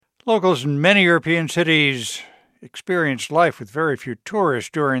Locals in many European cities experienced life with very few tourists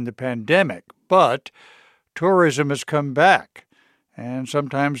during the pandemic, but tourism has come back, and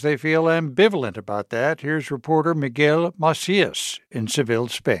sometimes they feel ambivalent about that. Here's reporter Miguel Macias in Seville,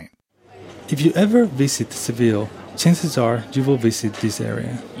 Spain. If you ever visit Seville, chances are you will visit this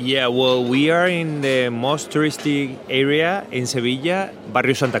area. Yeah, well, we are in the most touristic area in Sevilla,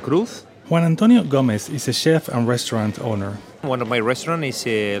 Barrio Santa Cruz. Juan Antonio Gomez is a chef and restaurant owner. One of my restaurants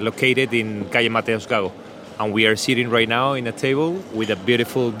is located in Calle Mateos Gago, and we are sitting right now in a table with a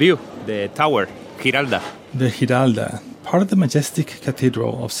beautiful view, the tower, Giralda. The Giralda, part of the majestic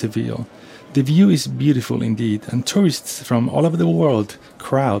cathedral of Seville. The view is beautiful indeed, and tourists from all over the world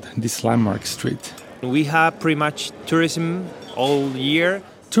crowd this landmark street. We have pretty much tourism all year.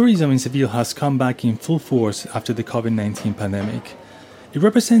 Tourism in Seville has come back in full force after the COVID-19 pandemic. It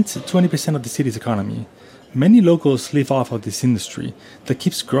represents 20% of the city's economy. Many locals live off of this industry that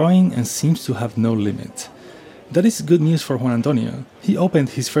keeps growing and seems to have no limit. That is good news for Juan Antonio. He opened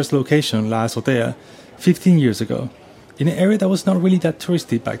his first location, La Azotea, 15 years ago, in an area that was not really that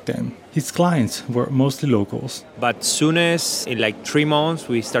touristy back then. His clients were mostly locals. But soon as, in like 3 months,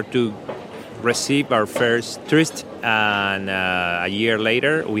 we start to receive our first tourists, and a year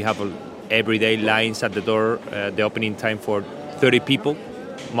later, we have everyday lines at the door, the opening time for 30 people,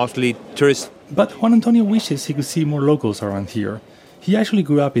 mostly tourists. But Juan Antonio wishes he could see more locals around here. He actually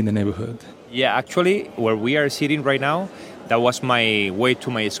grew up in the neighborhood. Yeah, actually, where we are sitting right now, that was my way to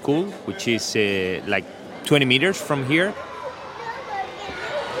my school, which is like 20 meters from here.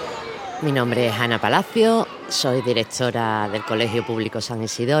 Mi nombre es Ana Palacio, soy directora del Colegio Público San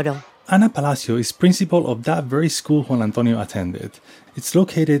Isidoro. Ana Palacio is principal of that very school Juan Antonio attended. It's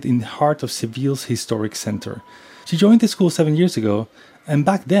located in the heart of Seville's historic center. She joined the school 7 years ago, and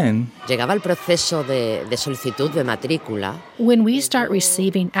back then... Llegaba el proceso de solicitud de matrícula. When we start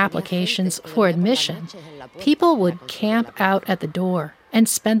receiving applications for admission, people would camp out at the door and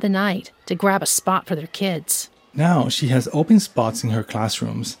spend the night to grab a spot for their kids. Now she has open spots in her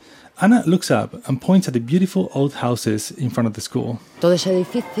classrooms. Ana looks up and points at the beautiful old houses in front of the school. Todo ese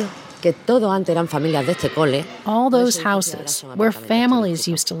edificio, que todo antes eran familias de este cole. All those houses where families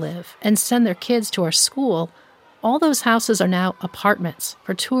used to live and send their kids to our school, all those houses are now apartments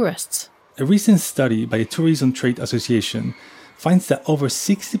for tourists. A recent study by the Tourism Trade Association finds that over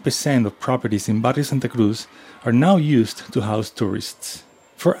 60% of properties in Barrio Santa Cruz are now used to house tourists.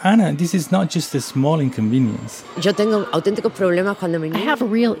 For Ana, this is not just a small inconvenience. I have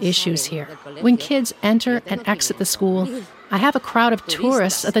real issues here. When kids enter and exit the school, I have a crowd of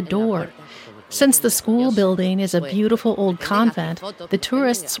tourists at the door. Since the school building is a beautiful old convent, the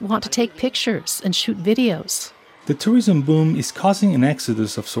tourists want to take pictures and shoot videos. The tourism boom is causing an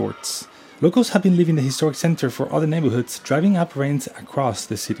exodus of sorts. Locals have been leaving the historic center for other neighborhoods, driving up rents across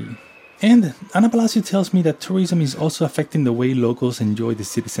the city. And Ana Palacio tells me that tourism is also affecting the way locals enjoy the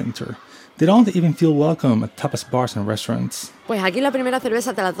city center. They don't even feel welcome at tapas bars and restaurants.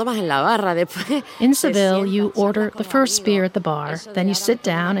 In Seville, you order the first beer at the bar, then you sit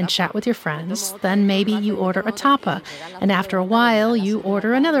down and chat with your friends, then maybe you order a tapa, and after a while you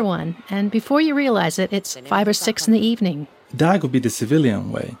order another one, and before you realize it, it's 5 or 6 in the evening. That would be the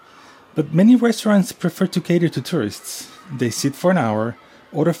civilian way. But many restaurants prefer to cater to tourists. They sit for an hour,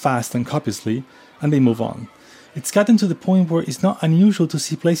 order fast and copiously, and they move on. It's gotten to the point where it's not unusual to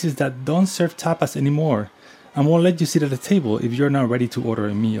see places that don't serve tapas anymore and won't let you sit at a table if you're not ready to order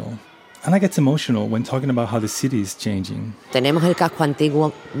a meal. Ana gets emotional when talking about how the city is changing. Tenemos el casco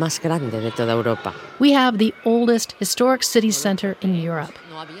antiguo más grande de toda Europa. We have the oldest historic city center in Europe.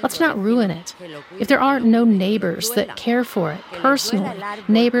 Let's not ruin it. If there are no neighbors that care for it personally,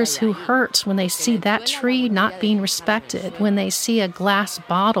 neighbors who hurt when they see that tree not being respected, when they see a glass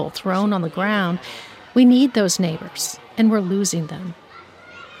bottle thrown on the ground, we need those neighbors, and we're losing them.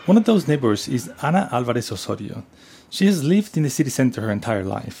 One of those neighbors is Ana Alvarez Osorio. She has lived in the city center her entire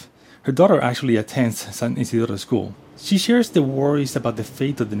life. Her daughter actually attends San Isidro School. She shares the worries about the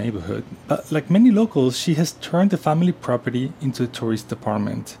fate of the neighborhood, but like many locals, she has turned the family property into a tourist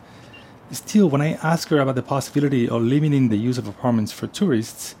apartment. Still, when I ask her about the possibility of limiting the use of apartments for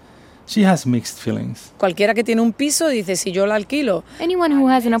tourists, she has mixed feelings. Cualquiera que tiene un piso dice, si yo la alquilo. Anyone who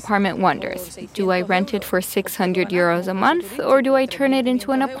has an apartment wonders, do I rent it for 600 euros a month, or do I turn it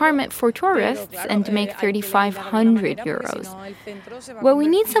into an apartment for tourists and make 3,500 euros? Well, we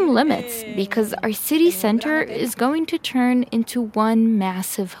need some limits, because our city center is going to turn into one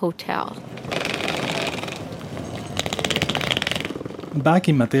massive hotel. Back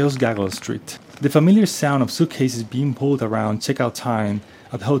in Mateos Gago Street, the familiar sound of suitcases being pulled around checkout time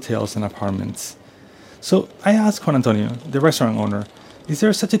at hotels and apartments. So I asked Juan Antonio, the restaurant owner, Is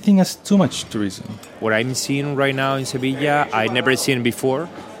there such a thing as too much tourism? What I'm seeing right now in Sevilla, I never seen before,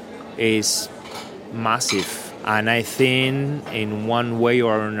 is massive. And I think in one way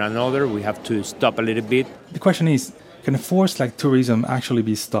or another, we have to stop a little bit. The question is, can a force like tourism actually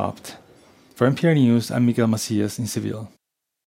be stopped? For NPR News, I'm Miguel Macias in Seville.